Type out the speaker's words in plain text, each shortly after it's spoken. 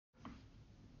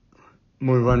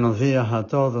Muy buenos días a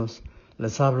todos.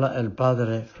 Les habla el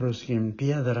Padre Ruskin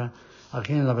Piedra,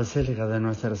 aquí en la Basílica de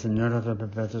Nuestra Señora del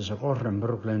Perpetuo Socorro en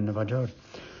Brooklyn, Nueva York.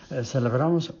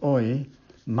 Celebramos hoy,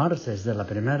 martes de la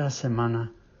primera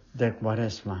semana de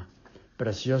Cuaresma.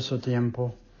 Precioso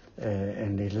tiempo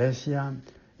en la iglesia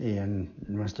y en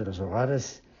nuestros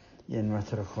hogares y en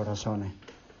nuestros corazones.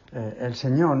 El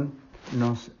Señor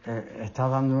nos está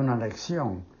dando una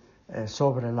lección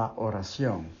sobre la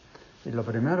oración. Y lo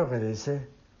primero que dice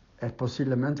es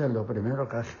posiblemente lo primero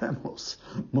que hacemos,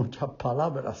 muchas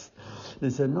palabras.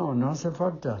 Dice, no hace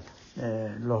falta.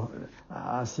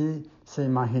 Así se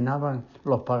imaginaban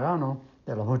los paganos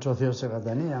de los muchos dioses que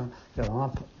tenían, que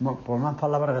por más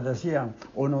palabras que decían,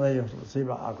 uno de ellos los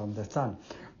iba a contestar.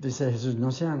 Dice Jesús, no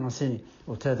sean así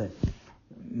ustedes.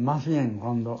 Más bien,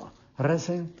 cuando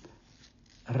recen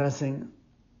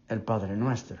el Padre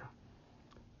Nuestro.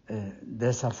 De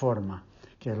esa forma,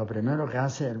 que lo primero que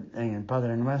hace en el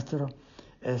Padre Nuestro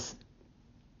es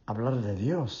hablar de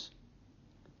Dios.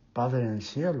 Padre en el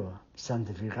cielo,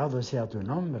 santificado sea tu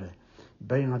nombre,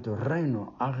 ven a tu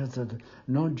reino, hágase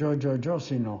no yo,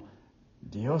 sino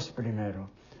Dios primero.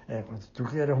 Cuando tú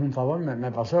quieres un favor,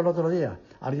 me pasó el otro día,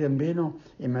 alguien vino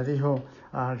y me dijo,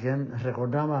 que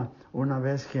recordaba una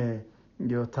vez que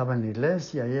yo estaba en la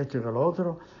iglesia y esto y lo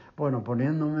otro, bueno,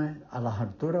 poniéndome a las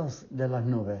alturas de las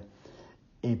nubes.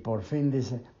 Y por fin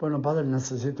dice, bueno, Padre,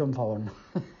 necesito un favor.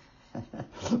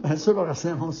 Eso es lo que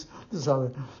hacemos, tú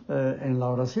sabes, en la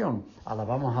oración.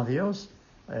 Alabamos a Dios,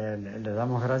 le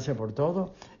damos gracias por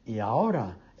todo y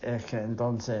ahora es que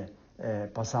entonces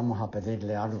pasamos a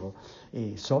pedirle algo.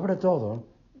 Y sobre todo,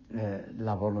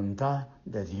 la voluntad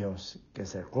de Dios, que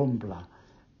se cumpla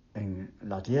en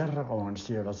la tierra como en el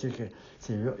cielo. Así que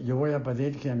si yo voy a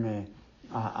pedir que me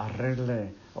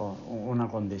arregle una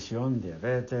condición,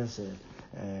 diabetes,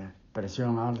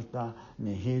 presión alta,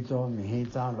 mi hijito, mi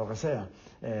hijita, lo que sea,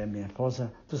 mi esposa,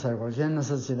 tú sabes, cualquier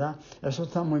necesidad, eso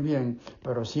está muy bien,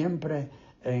 pero siempre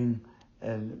en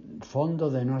el fondo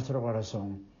de nuestro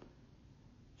corazón,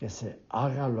 que se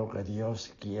haga lo que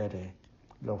Dios quiere,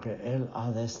 lo que Él ha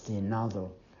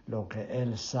destinado, lo que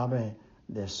Él sabe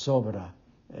de sobra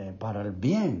para el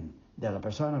bien de la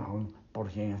persona por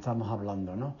quien estamos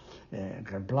hablando, ¿no?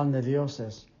 Que el plan de Dios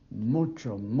es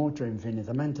mucho,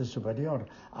 infinitamente superior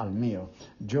al mío.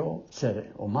 Yo,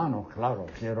 ser humano, claro,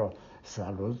 quiero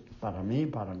salud para mí,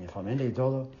 para mi familia y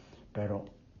todo, pero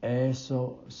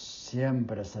eso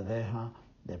siempre se deja,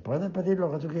 después de pedir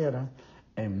lo que tú quieras,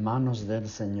 en manos del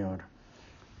Señor.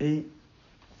 Y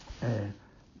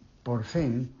por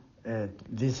fin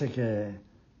dice que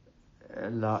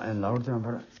en la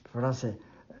última frase,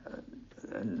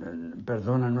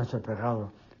 perdona nuestros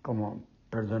pecados como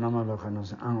perdonamos a los que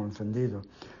nos han ofendido.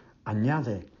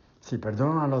 Añade, si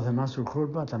perdona a los demás sus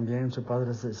culpas, también su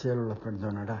Padre del cielo los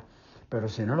perdonará. Pero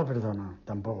si no los perdona,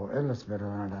 tampoco Él los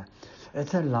perdonará.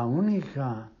 Esta es la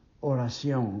única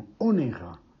oración,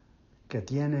 que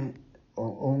tiene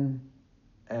un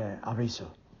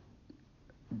aviso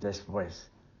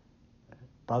después.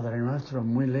 Padre nuestro,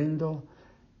 muy lindo,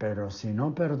 pero si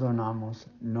no perdonamos,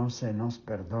 no se nos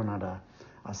perdonará.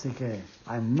 Así que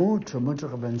hay mucho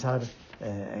que pensar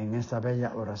en esta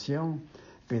bella oración.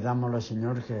 Pidámosle al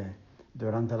Señor que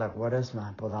durante la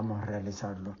Cuaresma podamos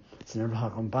realizarlo. El Señor los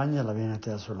acompañe, la bien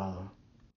esté a su lado.